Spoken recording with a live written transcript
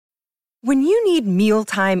When you need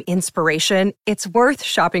mealtime inspiration, it's worth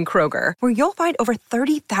shopping Kroger, where you'll find over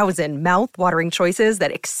 30,000 mouth-watering choices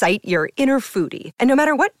that excite your inner foodie. And no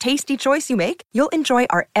matter what tasty choice you make, you'll enjoy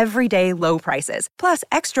our everyday low prices, plus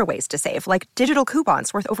extra ways to save, like digital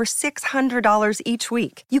coupons worth over $600 each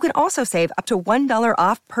week. You can also save up to $1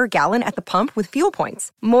 off per gallon at the pump with fuel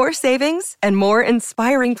points. More savings and more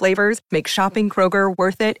inspiring flavors make shopping Kroger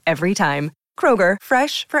worth it every time. Kroger,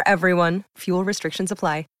 fresh for everyone. Fuel restrictions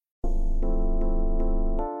apply.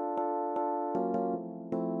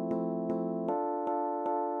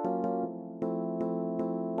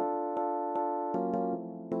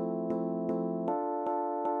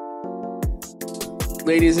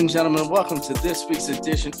 Ladies and gentlemen, welcome to this week's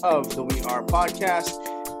edition of the We Are Podcast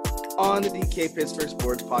on the DK Pittsburgh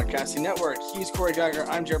Sports Podcasting Network. He's Corey Geiger.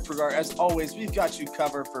 I'm Jared Prugar. As always, we've got you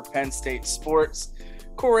covered for Penn State sports.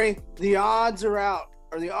 Corey, the odds are out.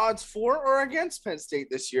 Are the odds for or against Penn State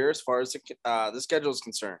this year as far as the schedule is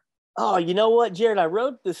concerned? Oh, you know what, Jared? I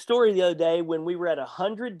wrote the story the other day when we were at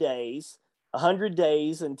 100 days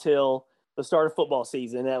until the start of football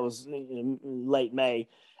season. That was in late May.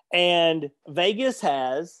 And Vegas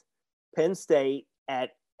has Penn State at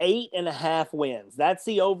 8.5 wins. That's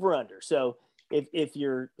the over-under. So if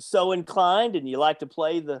you're so inclined and you like to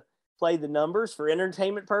play the numbers for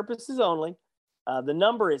entertainment purposes only, the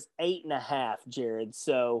number is 8.5, Jared.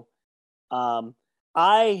 So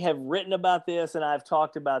I have written about this and I've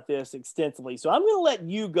talked about this extensively. So I'm going to let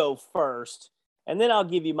you go first, and then I'll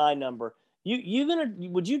give you my number.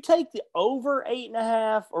 Would you take the over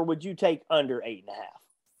 8.5 or would you take under 8.5?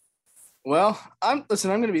 Well, I'm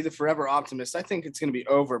going to be the forever optimist. I think it's going to be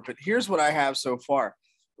over, but here's what I have so far,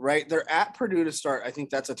 right? They're at Purdue to start. I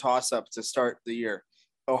think that's a toss-up to start the year.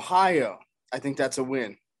 Ohio, I think that's a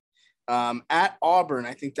win. At Auburn,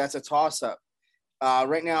 I think that's a toss-up.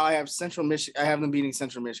 Right now, I have Central Michigan. I have them beating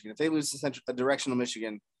Central Michigan. If they lose to Directional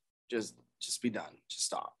Michigan, just be done. Just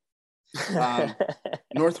stop.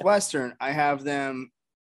 Northwestern, I have them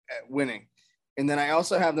winning. And then I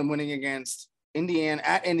also have them winning against Indiana,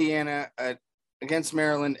 against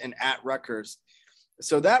Maryland, and at Rutgers.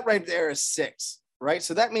 So that right there is 6, right?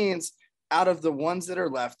 So that means out of the ones that are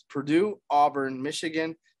left, Purdue, Auburn,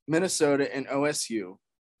 Michigan, Minnesota, and OSU,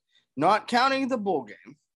 not counting the bowl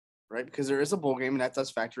game, right? Because there is a bowl game and that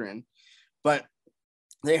does factor in, but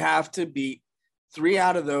they have to beat 3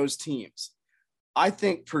 out of those teams. I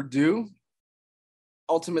think Purdue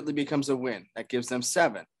ultimately becomes a win. That gives them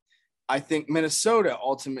 7. I think Minnesota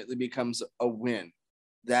ultimately becomes a win.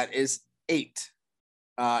 That is 8.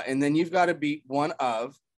 And then you've got to beat one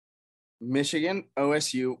of Michigan,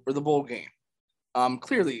 OSU, or the bowl game.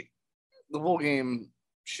 Clearly, the bowl game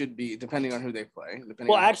should be, depending on who they play.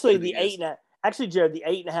 Well, actually, Jared, the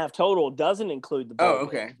 8.5 total doesn't include the bowl. Oh,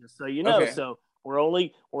 okay. Game, so you know, okay. So we're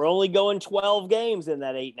only going 12 games in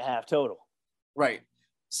that 8.5 total. Right.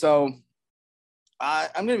 So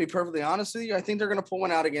I'm going to be perfectly honest with you. I think they're going to pull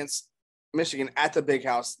one out against Michigan at the Big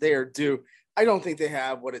House. They are due. I don't think they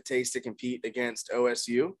have what it takes to compete against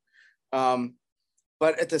OSU.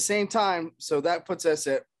 But at the same time, so that puts us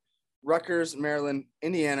at Rutgers, Maryland,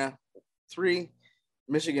 Indiana, 3,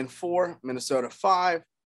 Michigan 4, Minnesota 5,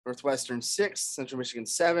 Northwestern 6, Central Michigan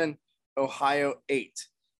 7, Ohio 8,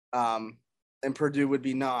 and Purdue would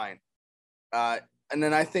be 9. And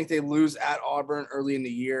then I think they lose at Auburn early in the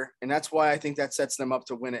year, and that's why I think that sets them up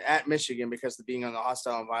to win it at Michigan because of being on the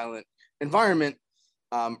hostile and violent environment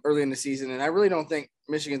early in the season. And I really don't think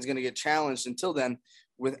Michigan's going to get challenged until then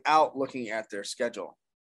without looking at their schedule.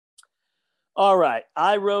 All right.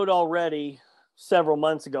 I wrote already several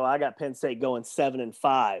months ago, I got Penn State going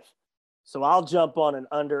 7-5. So I'll jump on an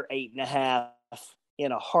under 8.5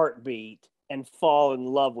 in a heartbeat and fall in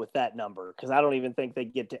love with that number because I don't even think they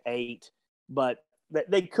get to 8, but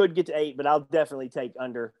they could get to 8, but I'll definitely take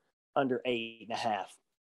under 8.5.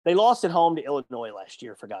 They lost at home to Illinois last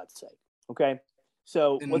year, for God's sake. Okay.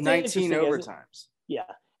 So in 19 overtimes. Yeah.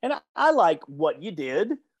 And I like what you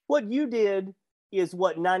did. What you did is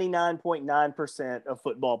what 99.9% of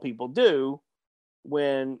football people do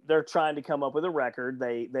when they're trying to come up with a record.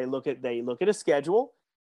 They look at a schedule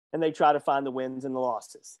and they try to find the wins and the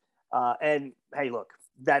losses. And hey, look,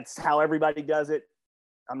 that's how everybody does it.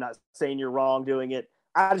 I'm not saying you're wrong doing it.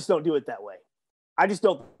 I just don't do it that way. I just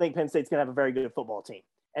don't think Penn State's going to have a very good football team.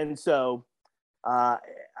 And so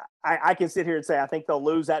I can sit here and say, I think they'll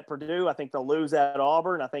lose at Purdue. I think they'll lose at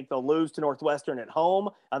Auburn. I think they'll lose to Northwestern at home.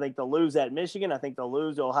 I think they'll lose at Michigan. I think they'll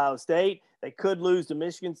lose to Ohio State. They could lose to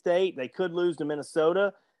Michigan State. They could lose to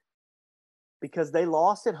Minnesota because they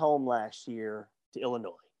lost at home last year to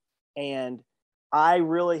Illinois. And I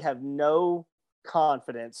really have no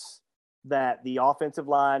confidence that the offensive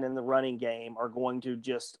line and the running game are going to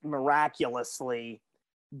just miraculously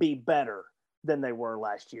be better than they were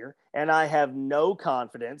last year. And I have no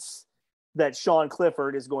confidence that Sean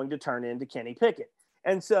Clifford is going to turn into Kenny Pickett.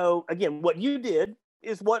 And so, again, what you did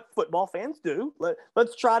is what football fans do.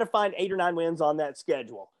 Let's try to find 8 or 9 wins on that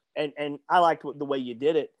schedule. And I liked the way you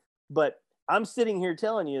did it. But I'm sitting here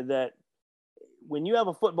telling you that when you have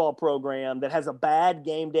a football program that has a bad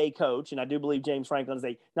game day coach, and I do believe James Franklin is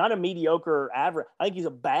not a mediocre or average, I think he's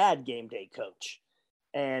a bad game day coach.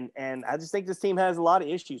 And I just think this team has a lot of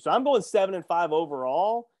issues. So I'm going 7-5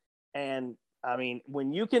 overall. And I mean,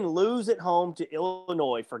 when you can lose at home to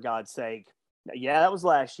Illinois, for God's sake, yeah, that was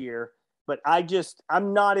last year, but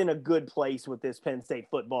I'm not in a good place with this Penn State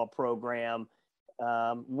football program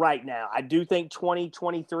right now. I do think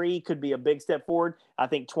 2023 could be a big step forward. I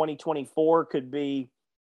think 2024 could be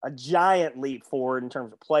a giant leap forward in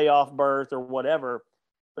terms of playoff berth or whatever.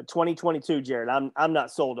 But 2022, Jared, I'm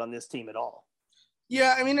not sold on this team at all.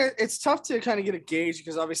 Yeah, I mean, it's tough to kind of get a gauge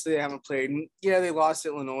because obviously they haven't played. And yeah, they lost to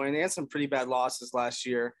Illinois, and they had some pretty bad losses last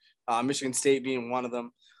year, Michigan State being one of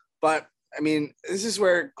them. But, I mean, this is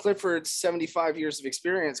where Clifford's 75 years of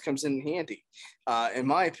experience comes in handy, in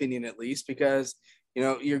my opinion at least, because, you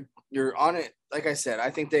know, you're on it. Like I said,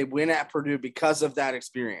 I think they win at Purdue because of that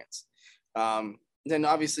experience. Then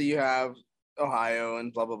obviously you have Ohio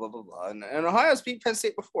and blah, blah, blah, blah, blah. And Ohio's beat Penn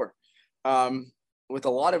State before. With a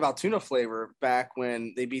lot of Altoona flavor back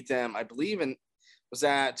when they beat them, I believe, was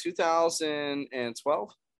that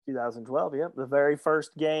 2012? 2012, yep. The very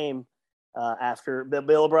first game after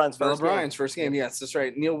Bill O'Brien's first game. Yes, that's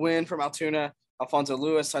right. Neil Wynn from Altoona, Alfonso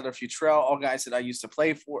Lewis, Tyler Futrell, all guys that I used to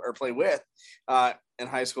play with in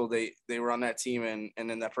high school. They were on that team and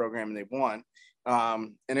in that program, and they won.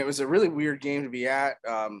 And it was a really weird game to be at.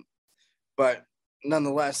 But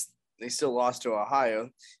nonetheless, they still lost to Ohio.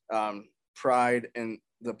 Pride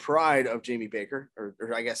of Jamie Baker, or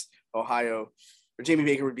I guess Ohio, or Jamie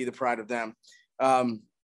Baker would be the pride of them.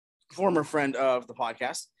 Former friend of the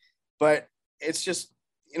podcast, but it's just,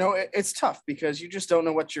 you know, it's tough because you just don't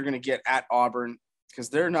know what you're going to get at Auburn because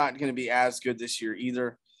they're not going to be as good this year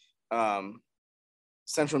either.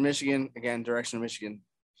 Central Michigan, again, direction of Michigan,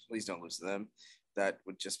 please don't lose to them. That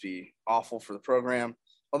would just be awful for the program.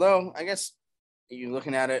 Although I guess you're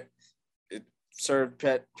looking at it, it served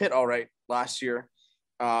Pitt all right last year.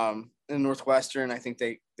 In Northwestern, I think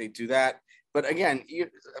they do that. But again,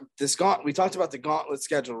 we talked about the gauntlet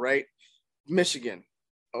schedule, right? Michigan,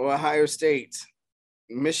 Ohio State,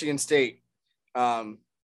 Michigan State. And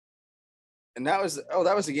that was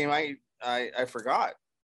a game I forgot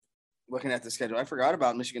looking at the schedule. I forgot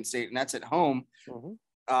about Michigan State, and that's at home for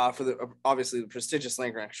obviously the prestigious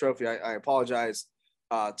Land-Grant Trophy. I apologize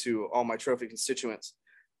to all my trophy constituents.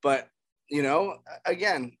 But, you know,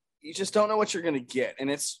 again, you just don't know what you're going to get. And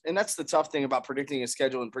that's the tough thing about predicting a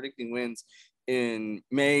schedule and predicting wins in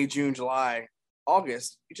May, June, July,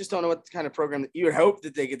 August. You just don't know what kind of program that you would hope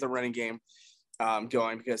that they get the running game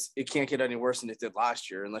going, because it can't get any worse than it did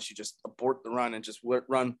last year unless you just abort the run and just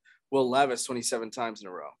run Will Levis 27 times in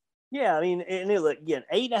a row. Yeah, I mean, and look, again,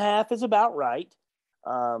 8.5 is about right.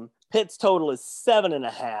 Pitt's total is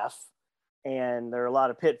 7.5. And there are a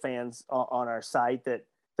lot of Pitt fans on our site that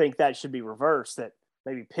think that should be reversed, that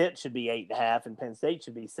maybe Pitt should be 8.5 and Penn State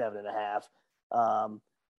should be 7.5.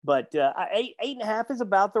 But 8.5 is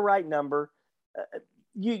about the right number.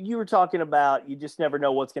 You were talking about you just never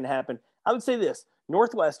know what's going to happen. I would say this: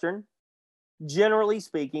 Northwestern, generally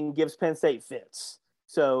speaking, gives Penn State fits.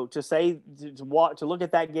 So to say to look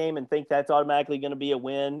at that game and think that's automatically going to be a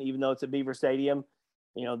win, even though it's at Beaver Stadium,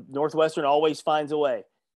 you know, Northwestern always finds a way.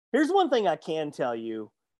 Here's one thing I can tell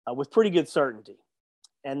you with pretty good certainty.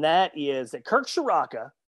 And that is that Kirk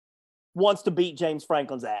Ciarrocca wants to beat James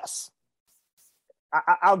Franklin's ass.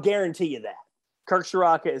 I'll guarantee you that. Kirk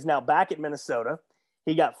Ciarrocca is now back at Minnesota.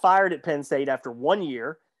 He got fired at Penn State after 1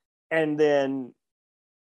 year. And then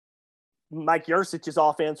Mike Yurcich's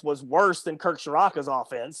offense was worse than Kirk Ciarrocca's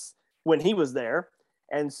offense when he was there.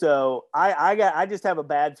 And so I just have a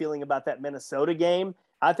bad feeling about that Minnesota game.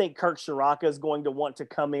 I think Kirk Ciarrocca is going to want to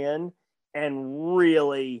come in and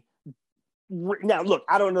really – now, look,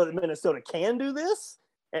 I don't know that Minnesota can do this,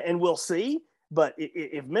 and we'll see. But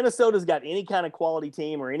if Minnesota's got any kind of quality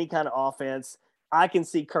team or any kind of offense, I can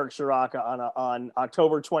see Kirk Ciarrocca on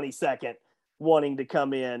October 22nd wanting to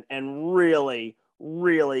come in and really,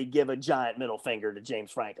 really give a giant middle finger to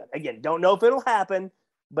James Franklin. Again, don't know if it'll happen,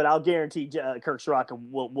 but I'll guarantee Kirk Ciarrocca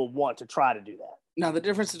will want to try to do that. Now, the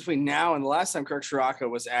difference between now and the last time Kirk Ciarrocca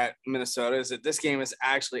was at Minnesota is that this game is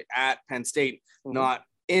actually at Penn State, not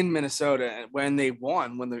in Minnesota, when they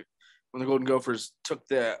won, when when the Golden Gophers took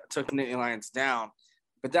the Nittany Lions down.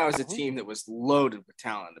 But that was a team that was loaded with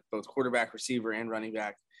talent, both quarterback, receiver, and running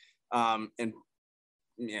back. And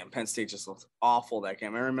Penn State just looked awful that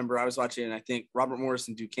game. I remember I was watching, and I think Robert Morris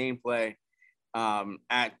and Duquesne play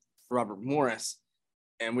at Robert Morris,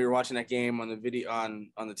 and we were watching that game on the video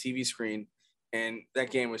on the TV screen, and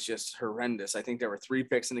that game was just horrendous. I think there were 3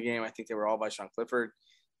 picks in the game. I think they were all by Sean Clifford.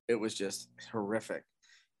 It was just horrific,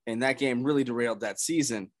 and that game really derailed that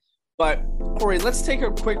season. But Corey, let's take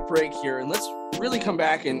a quick break here, and let's really come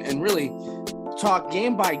back and really talk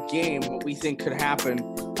game by game what we think could happen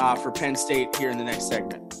for Penn State here in the next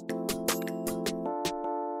segment.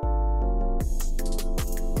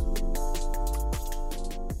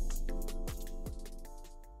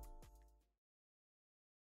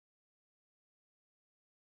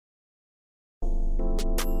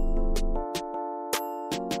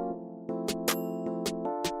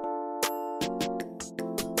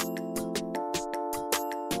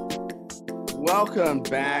 Welcome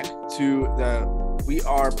back to the We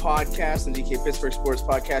Are podcast and DK Pittsburgh Sports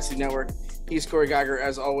Podcasting Network. He's Corey Geiger.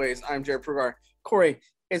 As always, I'm Jared Prugar. Corey,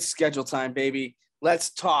 it's schedule time, baby.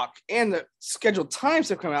 Let's talk. And the scheduled times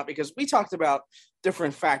have come out because we talked about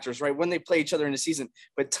different factors, right? When they play each other in the season,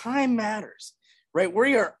 but time matters, right?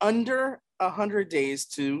 We are under 100 days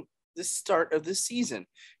to the start of the season.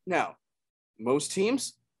 Now, most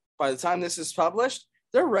teams, by the time this is published,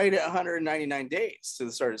 they're right at 199 days to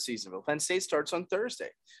the start of the season. But Penn State starts on Thursday.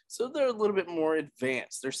 So they're a little bit more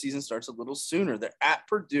advanced. Their season starts a little sooner. They're at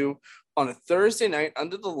Purdue on a Thursday night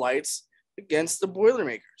under the lights against the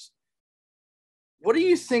Boilermakers. What do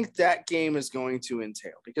you think that game is going to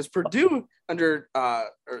entail? Because Purdue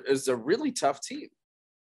is a really tough team.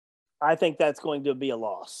 I think that's going to be a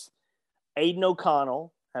loss. Aiden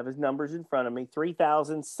O'Connell, have his numbers in front of me,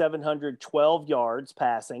 3,712 yards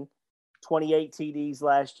passing. 28 TDs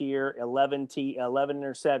last year, 11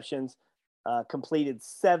 interceptions, completed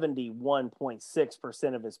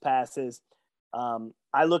 71.6% of his passes.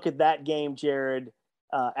 I look at that game, Jared,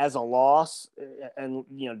 as a loss. And,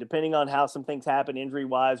 depending on how some things happen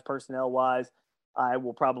injury-wise, personnel-wise, I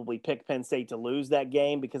will probably pick Penn State to lose that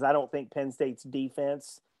game because I don't think Penn State's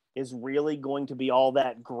defense is really going to be all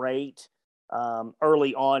that great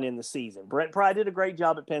early on in the season. Brent Pry did a great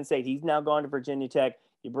job at Penn State. He's now gone to Virginia Tech.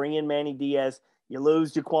 You bring in Manny Diaz. You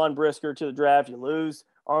lose Jaquan Brisker to the draft. You lose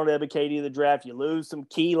Arnold Ebiketie to the draft. You lose some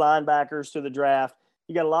key linebackers to the draft.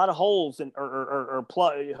 You got a lot of holes or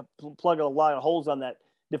plug a lot of holes on that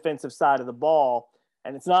defensive side of the ball.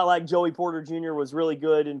 And it's not like Joey Porter Jr. was really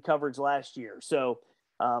good in coverage last year. So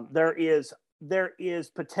there is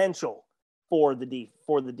potential for the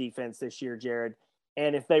defense this year, Jared.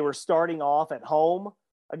 And if they were starting off at home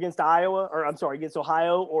against against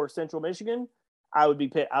Ohio or Central Michigan, I would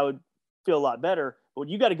feel a lot better. But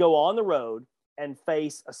you got to go on the road and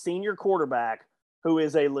face a senior quarterback who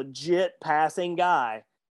is a legit passing guy.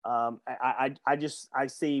 I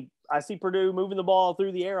see Purdue moving the ball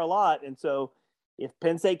through the air a lot. And so if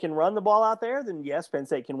Penn State can run the ball out there, then yes, Penn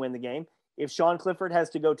State can win the game. If Sean Clifford has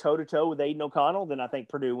to go toe-to-toe with Aiden O'Connell, then I think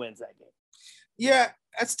Purdue wins that game. Yeah,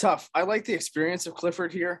 that's tough. I like the experience of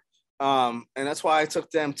Clifford here. And that's why I took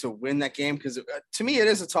them to win that game because to me it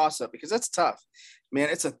is a toss-up because that's tough. Man,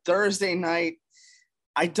 it's a Thursday night.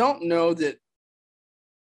 I don't know that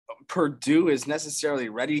Purdue is necessarily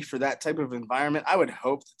ready for that type of environment. I would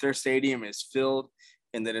hope that their stadium is filled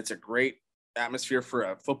and that it's a great atmosphere for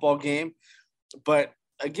a football game. But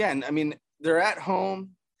again, I mean, they're at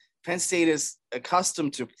home. Penn State is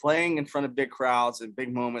accustomed to playing in front of big crowds and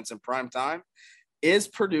big moments in prime time. Is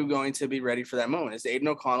Purdue going to be ready for that moment? Is Aiden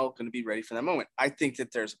O'Connell going to be ready for that moment? I think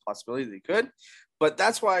that there's a possibility that he could, but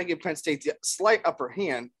that's why I give Penn State the slight upper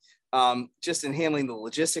hand just in handling the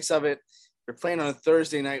logistics of it. They're playing on a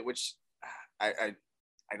Thursday night, which I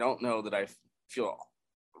don't know that I feel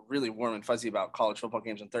really warm and fuzzy about college football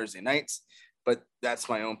games on Thursday nights, but that's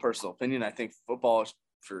my own personal opinion. I think football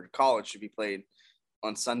for college should be played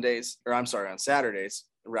on Saturdays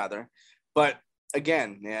rather. But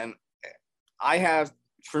again, man, I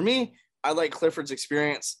like Clifford's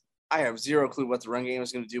experience. I have zero clue what the run game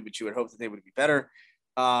is going to do, but you would hope that they would be better.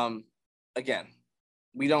 Again,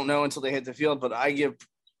 we don't know until they hit the field, but I give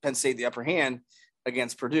Penn State the upper hand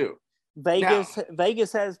against Purdue.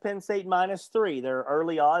 Vegas has Penn State -3. There are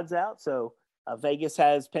early odds out, so Vegas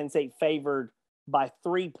has Penn State favored by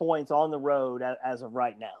 3 points on the road as of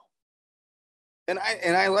right now. And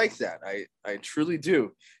I like that. I truly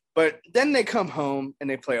do. But then they come home and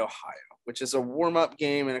they play Ohio, which is a warm-up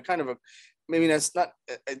game and a kind of a – maybe that's not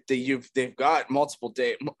they've got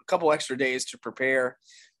a couple extra days to prepare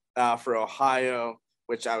for Ohio,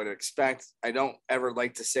 which I would expect. I don't ever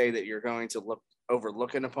like to say that you're going to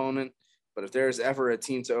overlook an opponent, but if there's ever a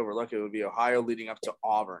team to overlook, it would be Ohio leading up to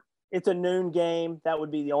Auburn. It's a noon game. That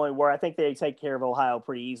would be the only where I think they take care of Ohio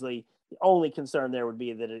pretty easily. The only concern there would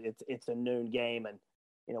be that it's a noon game, and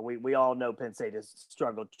we all know Penn State has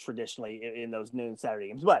struggled traditionally in those noon Saturday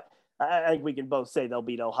games. But I think we can both say they'll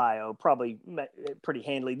beat Ohio probably pretty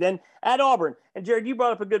handily. Then at Auburn, and Jared, you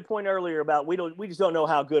brought up a good point earlier about we just don't know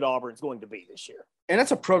how good Auburn's going to be this year. And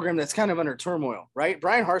that's a program that's kind of under turmoil, right?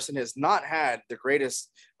 Brian Harsin has not had the greatest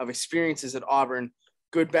of experiences at Auburn,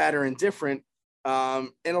 good, bad, or indifferent. And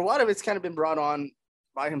a lot of it's kind of been brought on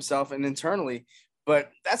by himself and internally, but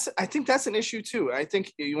I think that's an issue too. I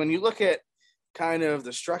think when you look at kind of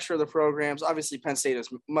the structure of the programs, obviously Penn State is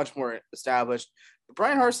much more established, but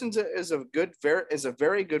Brian Harsin is a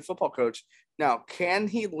very good football coach. Now, can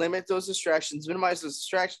he limit those distractions, minimize those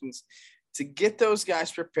distractions to get those guys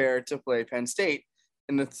prepared to play Penn State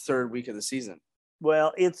in the third week of the season?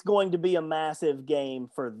 Well, it's going to be a massive game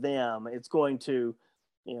for them. It's going to,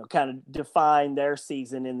 kind of define their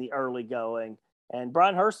season in the early going. And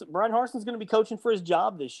Brian Harsin's going to be coaching for his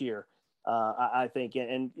job this year, I think.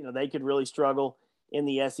 And they could really struggle in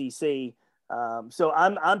the SEC. So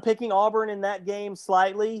I'm picking Auburn in that game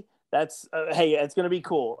slightly. That's hey, it's going to be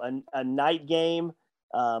cool. A night game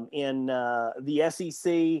in the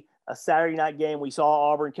SEC, a Saturday night game. We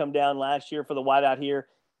saw Auburn come down last year for the whiteout here.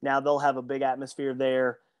 Now they'll have a big atmosphere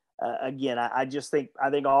there. Again, I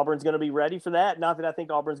think Auburn's going to be ready for that. Not that I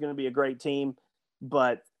think Auburn's going to be a great team,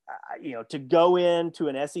 but to go into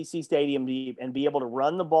an SEC stadium and be able to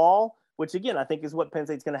run the ball, which again I think is what Penn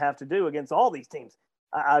State's going to have to do against all these teams.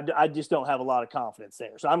 I just don't have a lot of confidence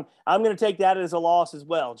there, so I'm going to take that as a loss as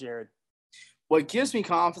well, Jared. What gives me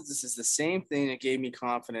confidence is the same thing that gave me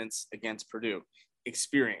confidence against Purdue: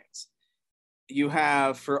 experience. You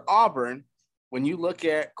have for Auburn. When you look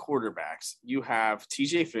at quarterbacks, you have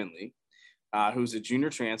TJ Finley, who's a junior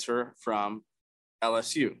transfer from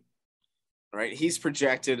LSU, right? He's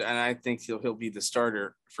projected, and I think he'll be the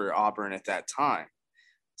starter for Auburn at that time.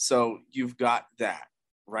 So you've got that,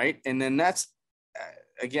 right? And then that's,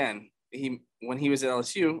 again, when he was at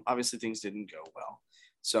LSU, obviously things didn't go well.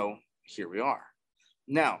 So here we are.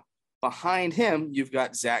 Now, behind him, you've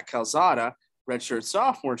got Zach Calzada, redshirt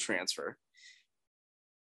sophomore transfer.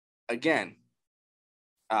 Again,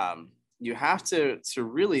 you have to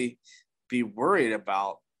really be worried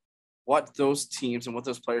about what those teams and what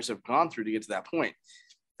those players have gone through to get to that point.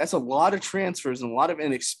 That's a lot of transfers and a lot of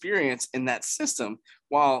inexperience in that system.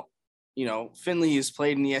 While, Finley has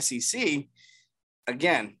played in the SEC,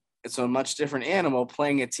 again, it's a much different animal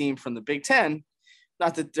playing a team from the Big Ten.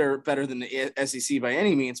 Not that they're better than the SEC by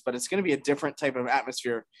any means, but it's going to be a different type of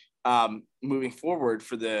atmosphere moving forward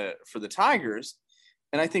for the Tigers.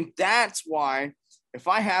 And I think that's why, if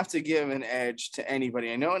I have to give an edge to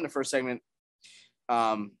anybody, I know in the first segment,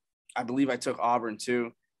 I believe I took Auburn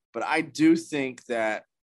too, but I do think that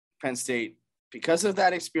Penn State, because of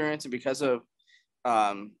that experience and because of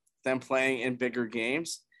them playing in bigger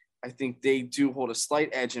games, I think they do hold a slight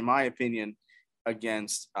edge, in my opinion,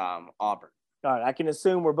 against Auburn. All right, I can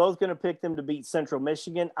assume we're both going to pick them to beat Central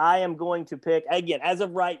Michigan. I am going to pick, again, as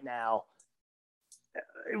of right now,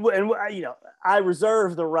 and I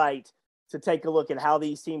reserve the right to take a look at how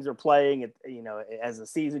these teams are playing, as the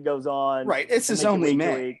season goes on. Right, it's his only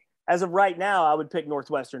May. As of right now, I would pick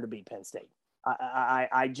Northwestern to beat Penn State.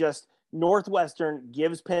 Northwestern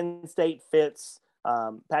gives Penn State fits.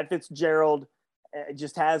 Pat Fitzgerald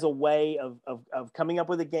just has a way of coming up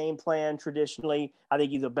with a game plan traditionally. I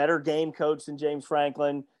think he's a better game coach than James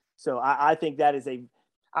Franklin. So I think that is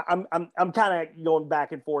I'm kind of going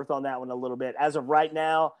back and forth on that one a little bit. As of right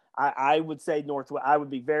now, I would say I would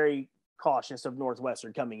be very cautious of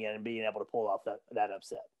Northwestern coming in and being able to pull off that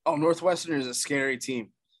upset. Oh, Northwestern is a scary team.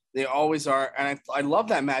 They always are. And I love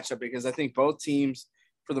that matchup because I think both teams,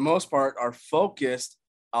 for the most part, are focused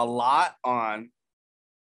a lot on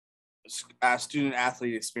student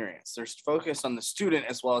athlete experience. They're focused on the student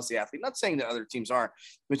as well as the athlete. Not saying that other teams are,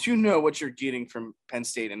 but what you're getting from Penn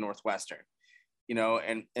State and Northwestern.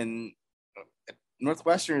 And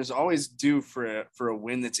Northwestern is always due for a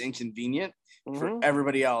win that's inconvenient for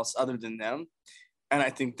everybody else other than them. And I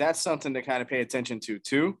think that's something to kind of pay attention to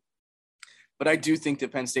too. But I do think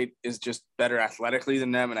that Penn State is just better athletically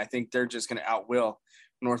than them. And I think they're just going to outwill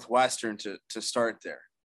Northwestern to start there.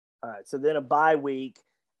 All right. So then a bye week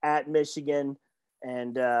at Michigan.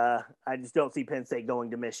 And I just don't see Penn State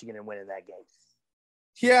going to Michigan and winning that game.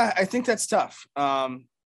 Yeah, I think that's tough.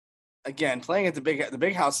 Again, playing at the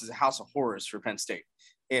big house is a house of horrors for Penn State.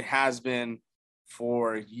 It has been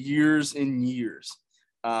for years and years.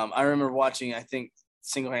 I remember watching, I think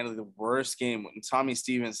single-handedly the worst game. When Tommy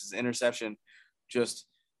Stevens' interception, just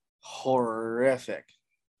horrific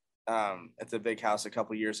at the Big House a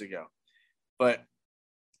couple years ago. But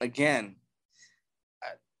again,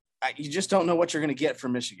 you just don't know what you're going to get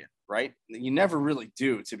from Michigan, right? You never really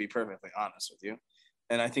do, to be perfectly honest with you.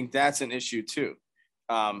 And I think that's an issue too.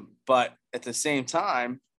 But at the same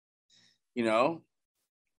time, you know,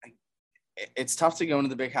 it's tough to go into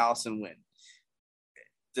the Big House and win.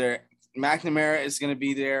 McNamara is going to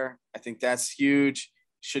be there. I think that's huge.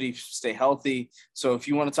 Should he stay healthy? So if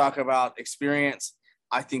you want to talk about experience,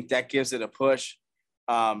 I think that gives it a push.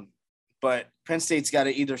 But Penn State's got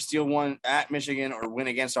to either steal one at Michigan or win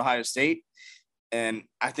against Ohio State. And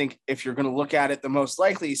I think if you're going to look at it, the most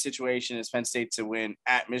likely situation is Penn State to win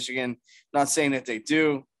at Michigan. Not saying that they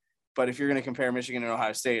do, but if you're going to compare Michigan and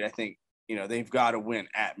Ohio State, I think, you know, they've got to win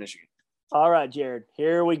at Michigan. All right, Jared,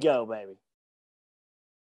 here we go, baby.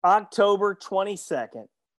 October 22nd,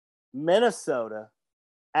 Minnesota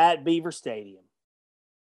at Beaver Stadium.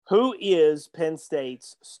 Who is Penn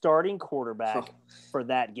State's starting quarterback for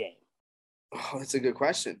that game? Oh, that's a good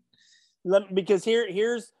question. Because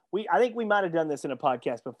I think we might have done this in a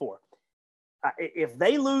podcast before. If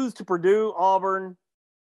they lose to Purdue, Auburn,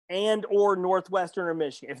 and or Northwestern or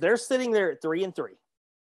Michigan, if they're sitting there at 3-3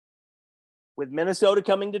 with Minnesota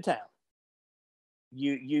coming to town,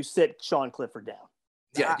 you sit Sean Clifford down.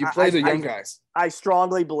 Yeah, you play the young guys. I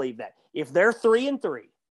strongly believe that. If they're 3-3,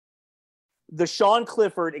 the Sean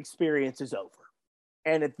Clifford experience is over.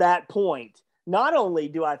 And at that point, not only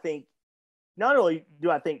do I think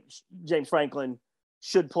James Franklin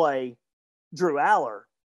should play Drew Aller,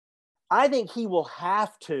 I think he will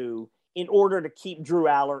have to in order to keep Drew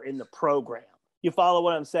Aller in the program. You follow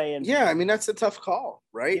what I'm saying? Yeah, I mean, that's a tough call,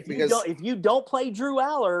 right? If you don't play Drew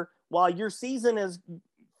Aller while your season has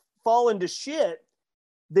fallen to shit,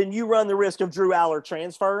 then you run the risk of Drew Aller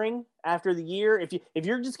transferring after the year. If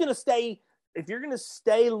you're just going to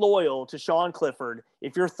stay loyal to Sean Clifford,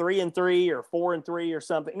 if you're 3-3 or 4-3 or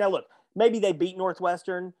something. Now look, maybe they beat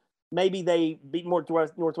Northwestern, maybe they beat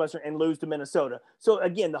Northwestern and lose to Minnesota. So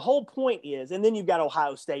again, the whole point is, and then you've got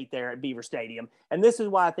Ohio State there at Beaver Stadium. And this is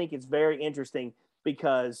why I think it's very interesting,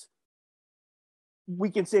 because we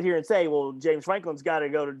can sit here and say, well, James Franklin's got to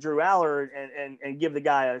go to Drew Aller and give the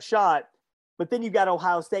guy a shot. But then you've got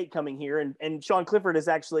Ohio State coming here, and Sean Clifford has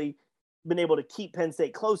actually been able to keep Penn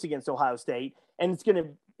State close against Ohio State. And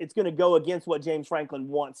it's gonna go against what James Franklin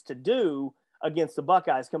wants to do against the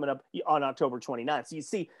Buckeyes coming up on October 29th. So you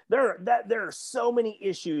see, there are so many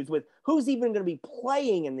issues with who's even going to be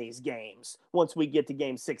playing in these games once we get to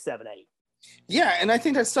games 6, 7, 8. Yeah, and I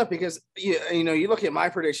think that's tough because you look at my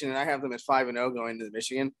prediction and I have them at 5-0 going to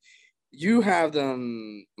Michigan. You have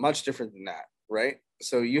them much different than that, right?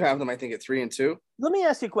 So you have them, I think, at 3-2. Let me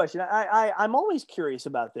ask you a question. I'm always curious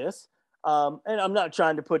about this, and I'm not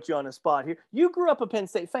trying to put you on a spot here. You grew up a Penn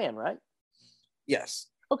State fan, right? Yes.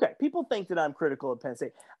 Okay, people think that I'm critical of Penn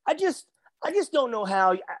State. I just don't know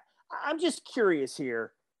how. I'm just curious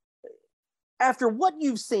here. After what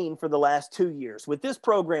you've seen for the last 2 years with this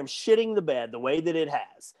program shitting the bed the way that it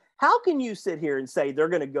has, how can you sit here and say they're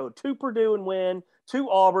going to go to Purdue and win, to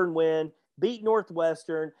Auburn win, beat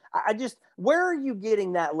Northwestern? Where are you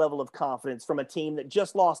getting that level of confidence from a team that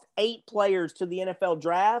just lost 8 players to the NFL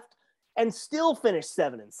draft and still finished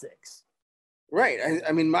 7-6? Right.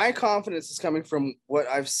 I mean, my confidence is coming from what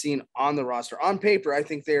I've seen on the roster. On paper, I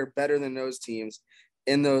think they are better than those teams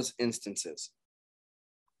in those instances.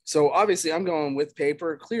 So obviously I'm going with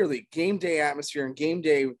paper. Clearly, game day atmosphere and game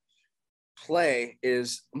day play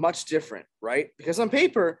is much different, right? Because on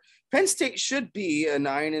paper, Penn State should be a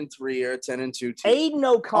 9-3 or a 10-2 team. Aiden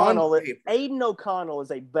O'Connell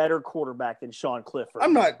is a better quarterback than Sean Clifford.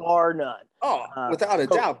 I'm not, bar none. Oh, without a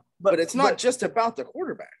doubt. But it's not just about the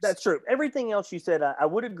quarterbacks. That's true. Everything else you said, I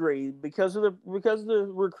would agree because of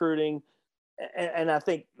the recruiting, and I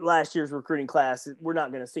think last year's recruiting class, we're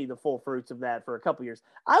not going to see the full fruits of that for a couple years.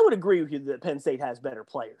 I would agree with you that Penn State has better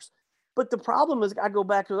players. But the problem is, I go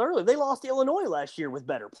back to earlier, they lost to Illinois last year with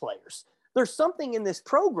better players. There's something in this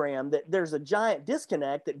program that there's a giant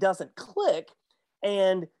disconnect that doesn't click,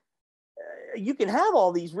 and you can have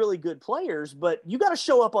all these really good players, but you got to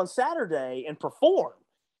show up on Saturday and perform.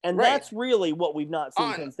 And right. That's really what we've not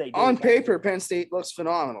seen Penn State do. On paper, Penn State looks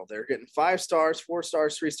phenomenal. They're getting 5 stars, 4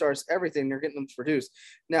 stars, 3 stars, everything. They're getting them produced.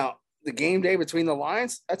 Now, the game day between the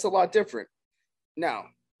lines, that's a lot different. Now,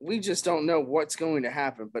 we just don't know what's going to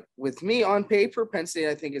happen. But with me on paper, Penn State,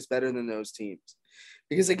 I think, is better than those teams.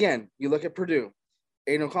 Because, again, you look at Purdue.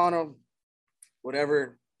 Aiden O'Connell,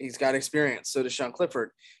 whatever, he's got experience. So does Sean Clifford.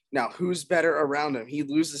 Now, who's better around him? He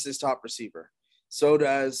loses his top receiver. So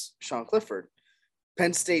does Sean Clifford.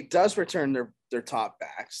 Penn State does return their top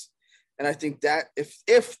backs. And I think that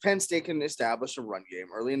if Penn State can establish a run game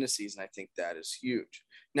early in the season, I think that is huge.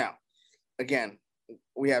 Now, again,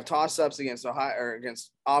 we have toss-ups against Ohio or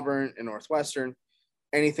against Auburn and Northwestern.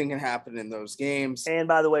 Anything can happen in those games. And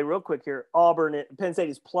by the way, real quick here, Penn State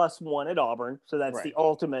is +1 at Auburn, so that's right. the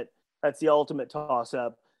ultimate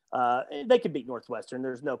toss-up. They could beat Northwestern.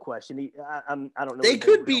 There's no question. I don't know. They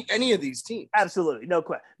could beat any of these teams. Absolutely, no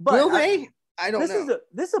question. But will they? I don't know.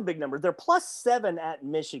 This is a big number. They're +7 at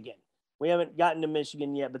Michigan. We haven't gotten to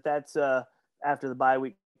Michigan yet, but that's after the bye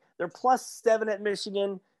week. They're +7 at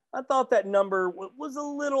Michigan. I thought that number was a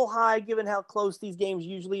little high given how close these games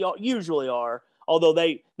usually are. Although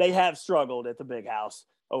they have struggled at the Big House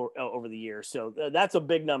over the years. So that's a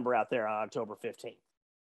big number out there on October 15th.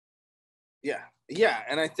 Yeah.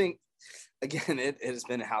 And I think, again, it has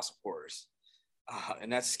been a house of horrors.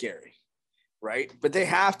 And that's scary, right? But they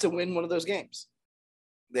have to win one of those games.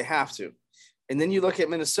 They have to. And then you look at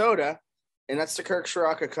Minnesota, and that's the Kirk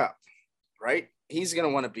Ciarrocca Cup, right? He's going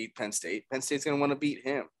to want to beat Penn State. Penn State's going to want to beat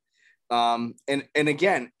him. And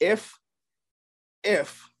again, if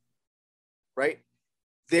right,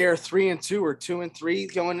 they're 3-2 or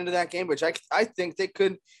 2-3 going into that game, which I think they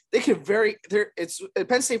could it's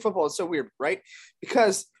Penn State football is so weird, right?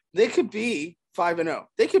 Because they could be 5-0.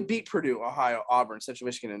 They could beat Purdue, Ohio, Auburn, Central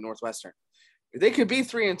Michigan, and Northwestern. They could be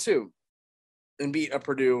 3-2 and beat a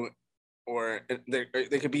Purdue, or they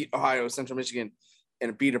could beat Ohio, Central Michigan,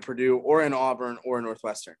 and beat a Purdue or an Auburn or a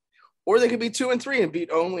Northwestern. Or they could be 2-3 and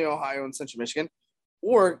beat only Ohio and Central Michigan.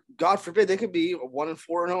 Or, God forbid, they could be 1-4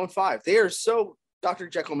 and 0-5. They are so Dr.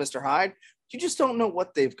 Jekyll, Mr. Hyde. You just don't know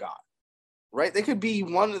what they've got, right? They could be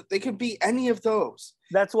They could be any of those.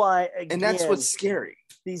 That's why, again, and that's what's scary.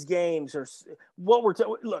 These games are what we're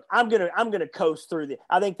look. I'm gonna coast through the.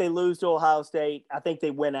 I think they lose to Ohio State. I think they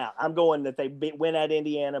win out. I'm going that they win at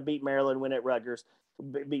Indiana, beat Maryland, win at Rutgers,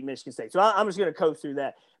 beat Michigan State. So I'm just gonna coast through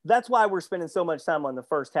that. That's why we're spending so much time on the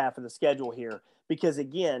first half of the schedule here, because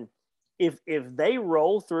again, if they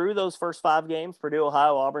roll through those first 5 games, Purdue,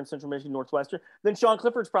 Ohio, Auburn, Central Michigan, Northwestern, then Sean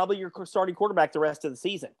Clifford's probably your starting quarterback the rest of the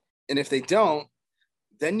season. And if they don't,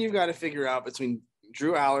 then you've got to figure out between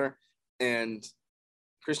Drew Aller and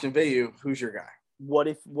Christian Veilleux, who's your guy? What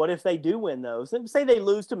if they do win those? And say they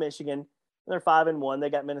lose to Michigan, and they're 5-1.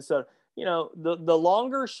 They got Minnesota. You know, the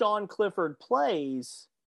longer Sean Clifford plays,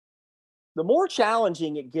 the more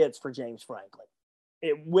challenging it gets for James Franklin.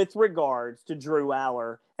 With regards to Drew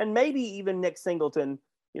Aller and maybe even Nick Singleton,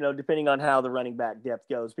 you know, depending on how the running back depth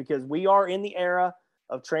goes, because we are in the era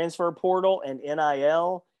of transfer portal and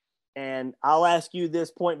NIL. And I'll ask you this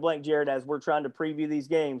point blank, Jared, as we're trying to preview these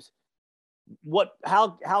games,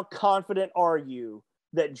 how confident are you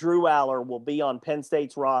that Drew Aller will be on Penn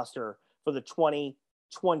State's roster for the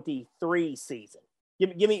 2023 season?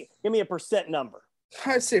 Give me a percent number.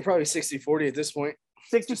 I'd say probably 60-40 at this point.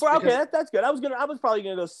 64. Okay, that's good. I was probably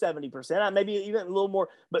going to go 70%, maybe even a little more.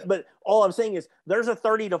 But all I'm saying is there's a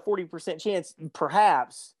 30 to 40% chance,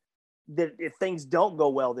 perhaps, that if things don't go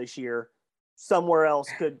well this year, somewhere else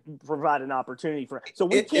could provide an opportunity for. So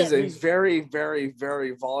it is a very, very,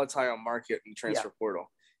 very volatile market in transfer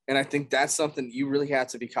portal, and I think that's something you really have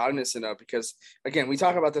to be cognizant of, because again, we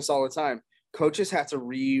talk about this all the time. Coaches have to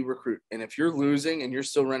re-recruit, and if you're losing and you're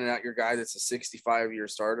still running out your guy that's a 65-year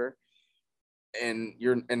starter, and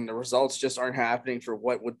the results just aren't happening for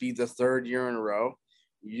what would be the 3rd year in a row,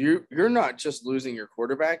 you're not just losing your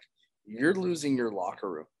quarterback, you're losing your locker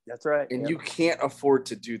room. That's right. And you can't afford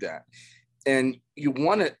to do that. And you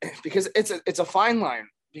want to, because it's a fine line,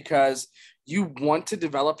 because you want to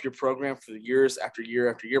develop your program for years after year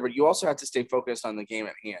after year, but you also have to stay focused on the game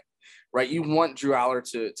at hand, right? You want Drew Aller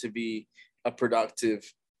to be a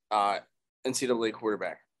productive NCAA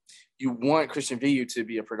quarterback. You want Christian Veilleux to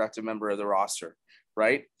be a productive member of the roster,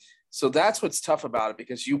 right? So that's what's tough about it,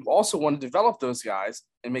 because you also want to develop those guys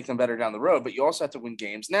and make them better down the road, but you also have to win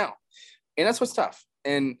games now. And that's what's tough.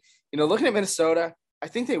 And, you know, looking at Minnesota, I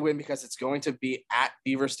think they win because it's going to be at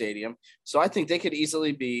Beaver Stadium. So I think they could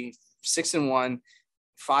easily be 6-1,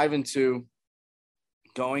 5-2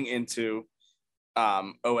 going into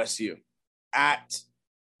OSU at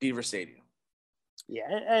Beaver Stadium. Yeah,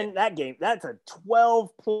 and that game, that's a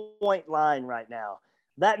 12-point line right now.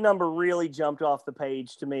 That number really jumped off the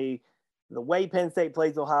page to me. The way Penn State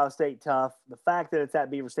plays Ohio State tough, the fact that it's at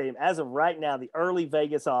Beaver Stadium. As of right now, the early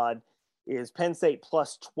Vegas odd is Penn State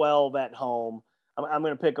 +12 at home. I'm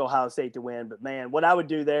going to pick Ohio State to win. But, man, what I would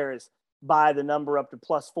do there is buy the number up to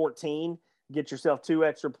 +14, get yourself 2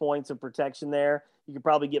 extra points of protection there. You could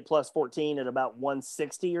probably get +14 at about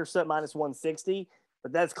 160 or so, -160.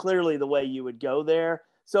 But that's clearly the way you would go there.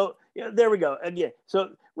 So there we go again.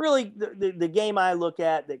 So really, the game I look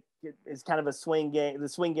at that is kind of a swing game. The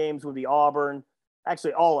swing games would be Auburn,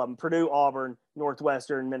 actually all of them: Purdue, Auburn,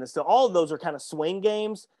 Northwestern, Minnesota. All of those are kind of swing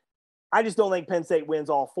games. I just don't think Penn State wins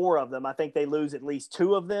all 4 of them. I think they lose at least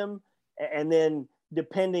 2 of them, and then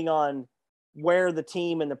depending on where the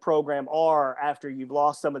team and the program are after you've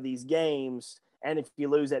lost some of these games, and if you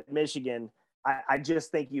lose at Michigan, I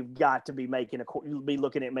just think you've got to be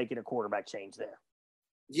looking at making a quarterback change there.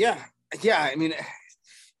 Yeah. I mean,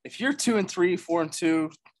 if you're 2-3,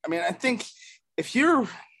 4-2, I mean, I think if you're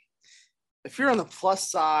on the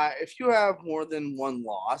plus side, if you have more than 1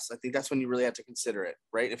 loss, I think that's when you really have to consider it,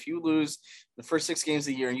 right? If you lose the first 6 games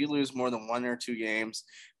of the year and you lose more than 1 or 2 games,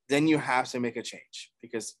 then you have to make a change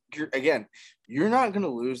because you're not going to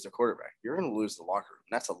lose the quarterback. You're going to lose the locker room.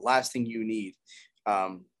 That's the last thing you need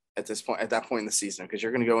at that point in the season, because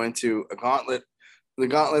you're going to go into the gauntlet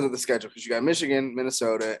of the schedule, because you got Michigan,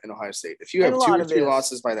 Minnesota, and Ohio State. If you have 2 or 3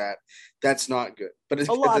 losses by that, that's not good. But at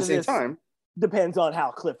the same time, depends on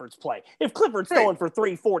how Clifford's play. If Clifford's going for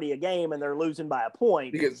 340 a game and they're losing by a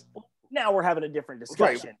point, because now we're having a different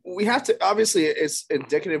discussion. Right. We have to, obviously it's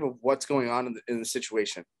indicative of what's going on in the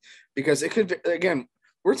situation, because it could, again,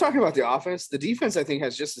 we're talking about the offense. The defense, I think,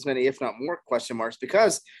 has just as many, if not more, question marks,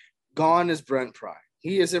 because gone is Brent Pry.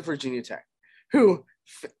 He is at Virginia Tech, who,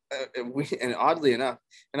 and oddly enough,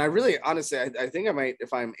 and I really, honestly, I think I might,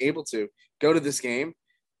 if I'm able to, go to this game.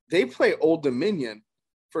 They play Old Dominion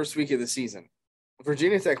first week of the season.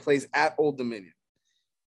 Virginia Tech plays at Old Dominion,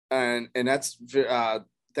 and that's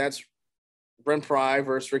Brent Pry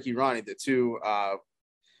versus Ricky Ronnie, the 2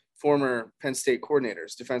 former Penn State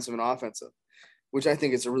coordinators, defensive and offensive, which I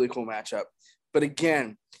think is a really cool matchup. But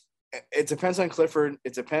again, it depends on Clifford.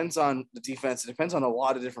 It depends on the defense. It depends on a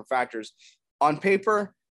lot of different factors. On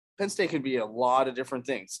paper, Penn State could be a lot of different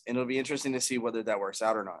things, and it'll be interesting to see whether that works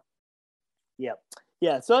out or not. Yep.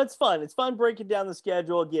 Yeah, so it's fun. It's fun breaking down the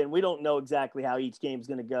schedule. Again, we don't know exactly how each game is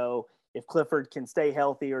going to go. If Clifford can stay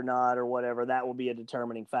healthy or not or whatever, that will be a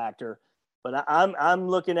determining factor. But I'm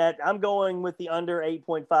going with the under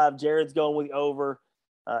 8.5. Jared's going with the over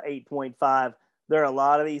 8.5. There are a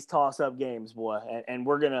lot of these toss-up games, boy, and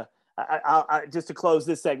we're going to – just to close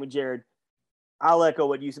this segment, Jared, I'll echo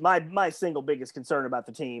what you said. My single biggest concern about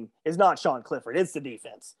the team is not Sean Clifford. It's the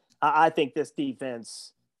defense. I think this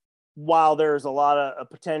defense – while there's a lot of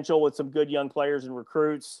potential with some good young players and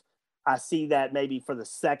recruits, I see that maybe for the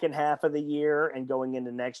second half of the year and going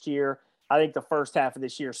into next year. I think the first half of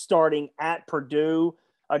this year, starting at Purdue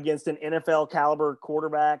against an NFL caliber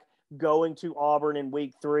quarterback, going to Auburn in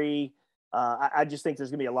week 3, I just think there's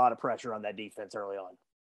going to be a lot of pressure on that defense early on.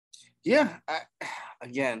 Yeah.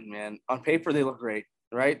 Again, man, on paper, they look great,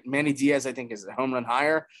 right? Manny Diaz, I think, is a home run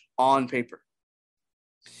higher on paper.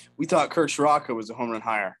 We thought Kirk Ciarrocca was a home run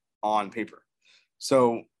higher on paper.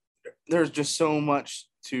 So there's just so much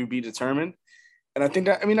to be determined. And I think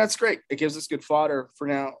that's great. It gives us good fodder for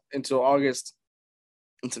now until August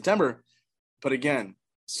and September. But again,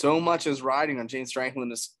 so much is riding on James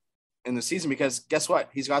Franklin in the season, because guess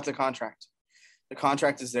what? He's got the contract. The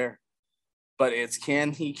contract is there. But it's,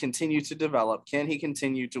 can he continue to develop? Can he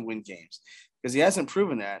continue to win games? Because he hasn't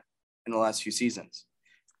proven that in the last few seasons.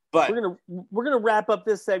 But we're gonna wrap up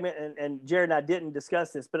this segment, and Jared and I didn't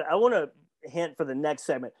discuss this, but I want to hint for the next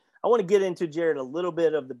segment. I want to get into, Jared, a little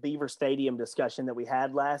bit of the Beaver Stadium discussion that we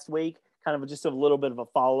had last week, kind of just a little bit of a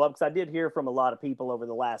follow-up, because I did hear from a lot of people over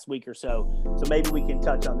the last week or so. So maybe we can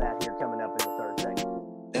touch on that here coming up in the third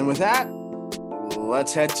segment. And with that,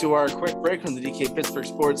 let's head to our quick break from the DK Pittsburgh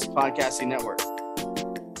Sports Podcasting Network.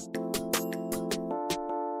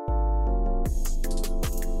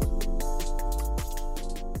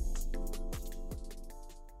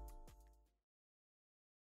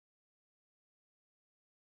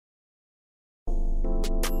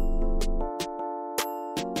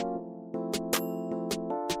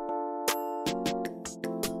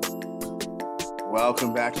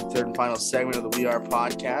 Welcome back to the third and final segment of the We Are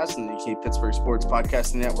Podcast and the UK Pittsburgh Sports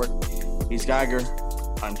Podcasting Network. He's Geiger.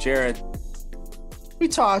 I'm Jared. We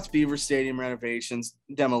talked Beaver Stadium renovations,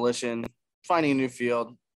 demolition, finding a new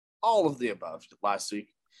field, all of the above last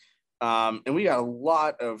week. And we got a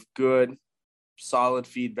lot of good, solid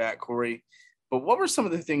feedback, Corey. But what were some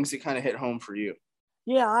of the things that kind of hit home for you?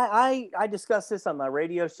 Yeah, I discussed this on my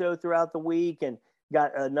radio show throughout the week and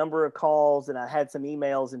got a number of calls, and I had some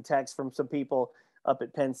emails and texts from some people up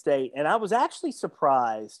at Penn State. And I was actually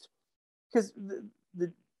surprised because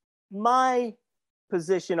my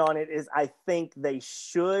position on it is I think they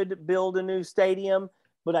should build a new stadium,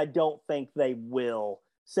 but I don't think they will,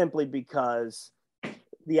 simply because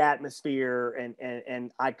the atmosphere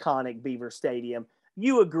and iconic Beaver Stadium.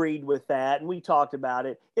 you agreed with that, and we talked about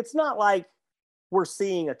it. It's not like we're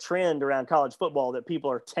seeing a trend around college football that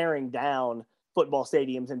people are tearing down football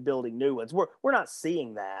stadiums and building new ones. We're not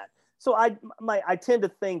seeing that. So I tend to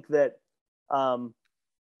think that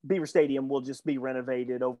Beaver Stadium will just be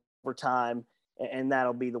renovated over time, and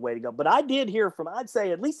that'll be the way to go. But I did hear from, I'd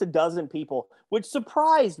say, at least a dozen people, which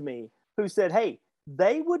surprised me, who said, hey,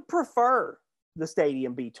 they would prefer the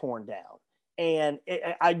stadium be torn down. And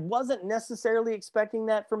I wasn't necessarily expecting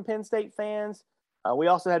that from Penn State fans. We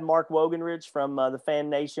also had Mark Wogenrich from the Fan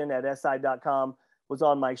Nation at SI.com was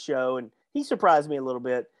on my show, and he surprised me a little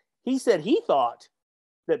bit. He said he thought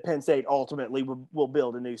that Penn State ultimately will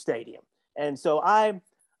build a new stadium. And so I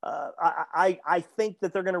think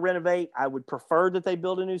that they're going to renovate. I would prefer that they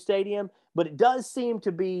build a new stadium, but it does seem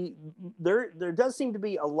to be there does seem to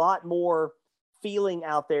be a lot more feeling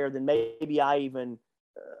out there than maybe I even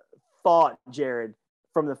thought, Jared,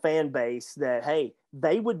 from the fan base that, hey,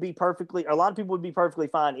 a lot of people would be perfectly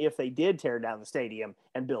fine if they did tear down the stadium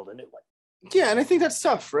and build a new one. Yeah, and I think that's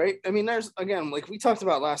tough, right? I mean, there's, again, like we talked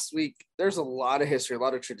about last week, there's a lot of history, a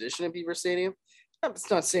lot of tradition at Beaver Stadium. It's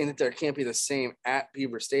not saying that there can't be the same at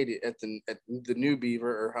Beaver Stadium, at the new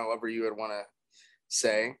Beaver, or however you would want to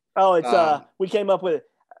say. Oh, it's we came up with,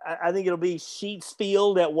 I think it'll be Sheets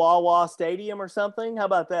Field at Wawa Stadium or something. How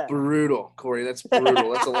about that? Brutal, Corey. That's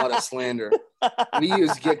brutal. That's a lot of slander. We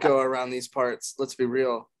use Gitgo around these parts. Let's be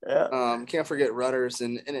real. Yeah. Can't forget Rudders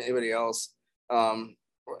and anybody else.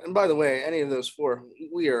 And by the way, any of those four,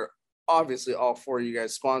 we are obviously all four of you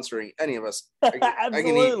guys sponsoring any of us. Absolutely. I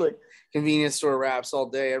can eat convenience store wraps all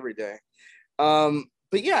day, every day.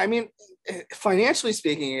 But yeah, I mean, financially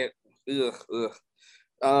speaking,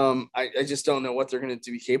 I just don't know what they're going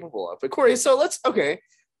to be capable of. But Corey, so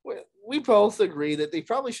we both agree that they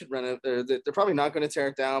probably should rent it. That they're probably not going to tear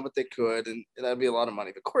it down, but they could, and that'd be a lot of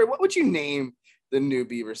money. But Corey, what would you name the new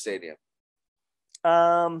Beaver Stadium?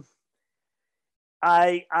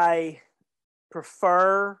 I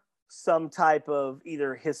prefer some type of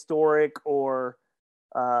either historic or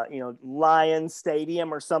Lions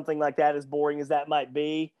Stadium or something like that, as boring as that might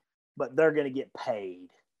be, but they're going to get paid.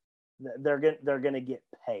 They're going to get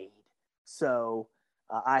paid. So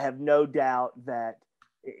I have no doubt that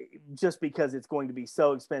just because it's going to be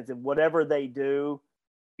so expensive, whatever they do,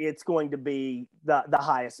 it's going to be the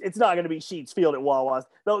highest. It's not going to be Sheets Field at Wawa's.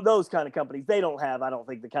 Those kind of companies, they don't have, I don't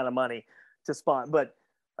think, the kind of money to sponsor, but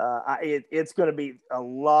it's going to be a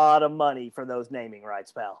lot of money for those naming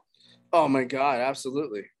rights, pal. Oh my God,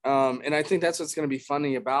 absolutely. And I think that's what's going to be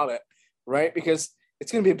funny about it, right? Because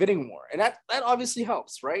it's going to be a bidding war, and that obviously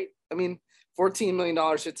helps, right? I mean, $14 million,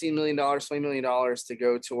 $15 million, $20 million to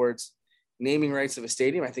go towards naming rights of a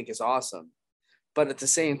stadium, I think is awesome. But at the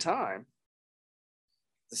same time,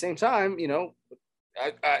 I think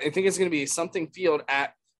it's going to be something field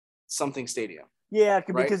at something stadium. Yeah, right?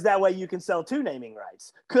 Because that way you can sell two naming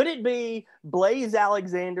rights. Could it be Blaise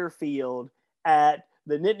Alexander Field at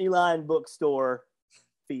the Nittany Lion Bookstore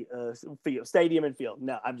field, stadium and field?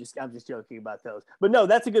 No, I'm just joking about those. But no,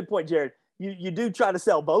 that's a good point, Jared. You do try to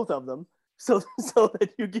sell both of them so that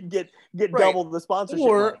you can get right. Double the sponsorship.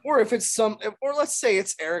 Or if it's or let's say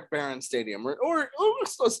it's Eric Barron Stadium, or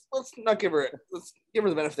let's not give her the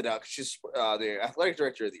benefit of the doubt because she's the athletic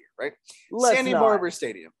director of the year, right? Sandy Barber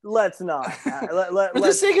Stadium. Let's not. For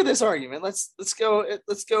the sake of this argument, let's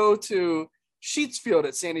go to Sheets Field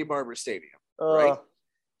at Sandy Barber Stadium, right?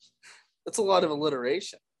 That's a lot of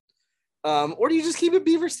alliteration. Or do you just keep it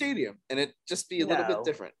Beaver Stadium and it just be a little bit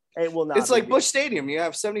different? It will not. It's like Busch Stadium. You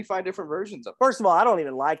have 75 different versions of it. First of all, I don't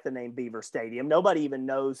even like the name Beaver Stadium. Nobody even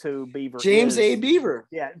knows who Beaver James is. A. Beaver.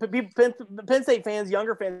 Yeah, but Penn State fans,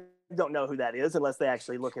 younger fans don't know who that is unless they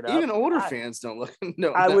actually look it up. Even older fans don't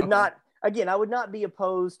know. I would not be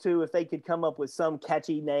opposed to if they could come up with some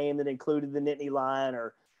catchy name that included the Nittany Lion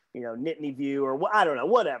or Nittany View or I don't know,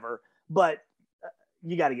 whatever. But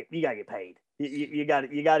you got to get paid. You got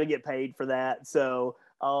to get paid for that. So,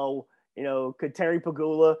 could Terry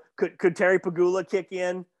Pagula kick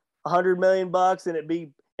in $100 million and it'd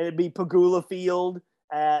be Pagula Field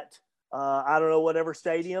at I don't know, whatever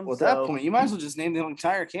stadium. Well, at that point, you might as well just name the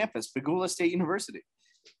entire campus Pagula State University.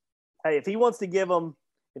 Hey, if he wants to give them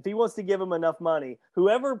enough money,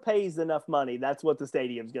 whoever pays enough money, that's what the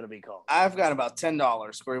stadium's going to be called. I've got about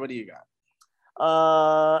 $10. Corey, what do you got?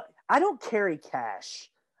 I don't carry cash.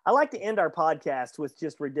 I like to end our podcast with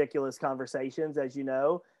just ridiculous conversations, as you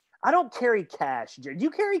know. I don't carry cash. Do you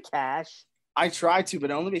carry cash? I try to,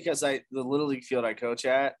 but only because the Little League field I coach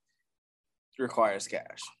at, requires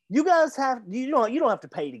cash. You guys you don't have to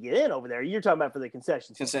pay to get in over there. You're talking about for the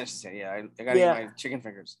concession stand. Concession stand, yeah. I got to eat my chicken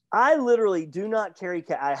fingers. I literally do not carry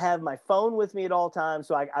cash. I have my phone with me at all times,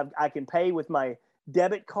 so I can pay with my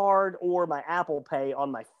debit card or my Apple Pay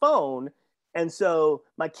on my phone. And so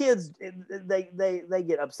my kids, they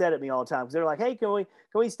get upset at me all the time because they're like, "Hey, can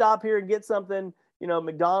we stop here and get something?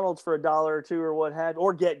 McDonald's for $1 or $2 or what have,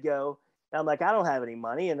 or Get Go." And I'm like, I don't have any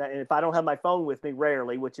money, and if I don't have my phone with me,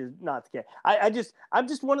 rarely, which is not the case. I'm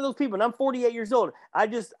just one of those people, and I'm 48 years old.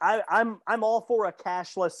 I'm all for a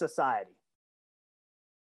cashless society.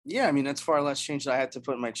 Yeah, I mean, that's far less change that I had to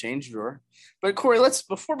put in my change drawer. But Corey,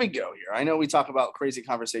 before we go here, I know we talk about crazy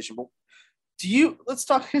conversation, but let's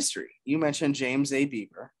talk history. You mentioned James A.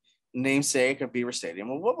 Beaver, namesake of Beaver Stadium.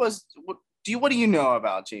 Well, what do you know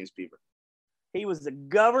about James Beaver? He was the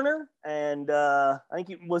governor, and I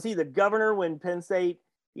think was he the governor when Penn State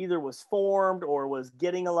either was formed or was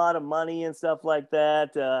getting a lot of money and stuff like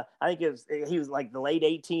that. I think he was like the late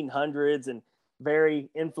 1800s and very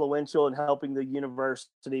influential in helping the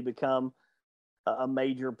university become a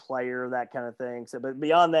major player, that kind of thing. So, but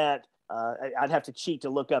beyond that, I'd have to cheat to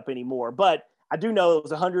look up any more. But I do know it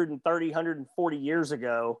was 130, 140 years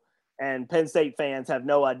ago, and Penn State fans have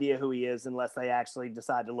no idea who he is unless they actually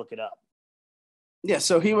decide to look it up. Yeah,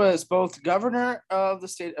 so he was both governor of the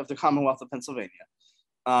state of the Commonwealth of Pennsylvania,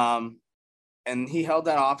 and he held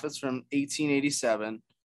that office from 1887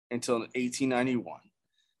 until 1891.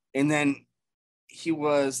 And then he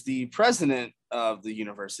was the president of the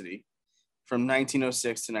university from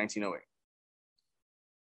 1906 to 1908.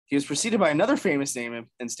 He was preceded by another famous name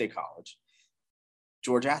in State College,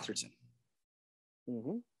 George Atherton.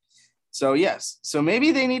 Mm-hmm. So yes, so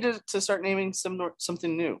maybe they need to start naming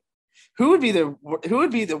something new. Who would be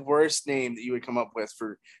the worst name that you would come up with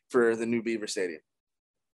for the new Beaver Stadium?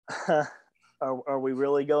 Are we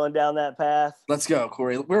really going down that path? Let's go,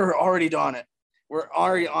 Corey. We're already on it. We're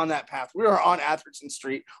already on that path. We are on Atherton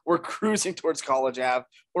Street. We're cruising towards College Ave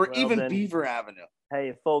or even Beaver Avenue. Hey,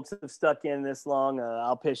 if folks have stuck in this long,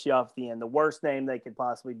 I'll piss you off at the end. The worst name they could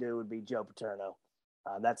possibly do would be Joe Paterno.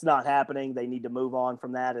 That's not happening. They need to move on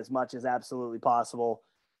from that as much as absolutely possible.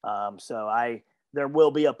 There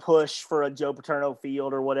will be a push for a Joe Paterno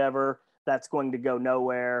field or whatever. That's going to go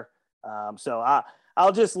nowhere.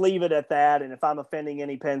 I'll just leave it at that. And if I'm offending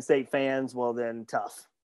any Penn State fans, well, then tough.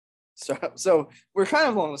 So we're kind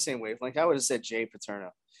of along the same wavelength. I would have said Jay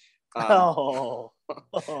Paterno. Well,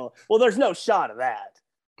 there's no shot of that.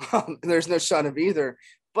 There's no shot of either.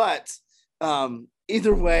 But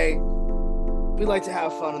either way, we like to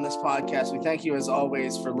have fun on this podcast. We thank you, as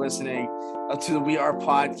always, for listening to the We Are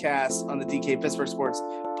podcast on the DK Pittsburgh Sports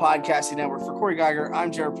Podcasting Network. For Corey Geiger,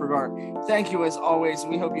 I'm Jared Pregart. Thank you, as always,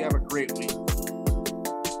 and we hope you have a great week.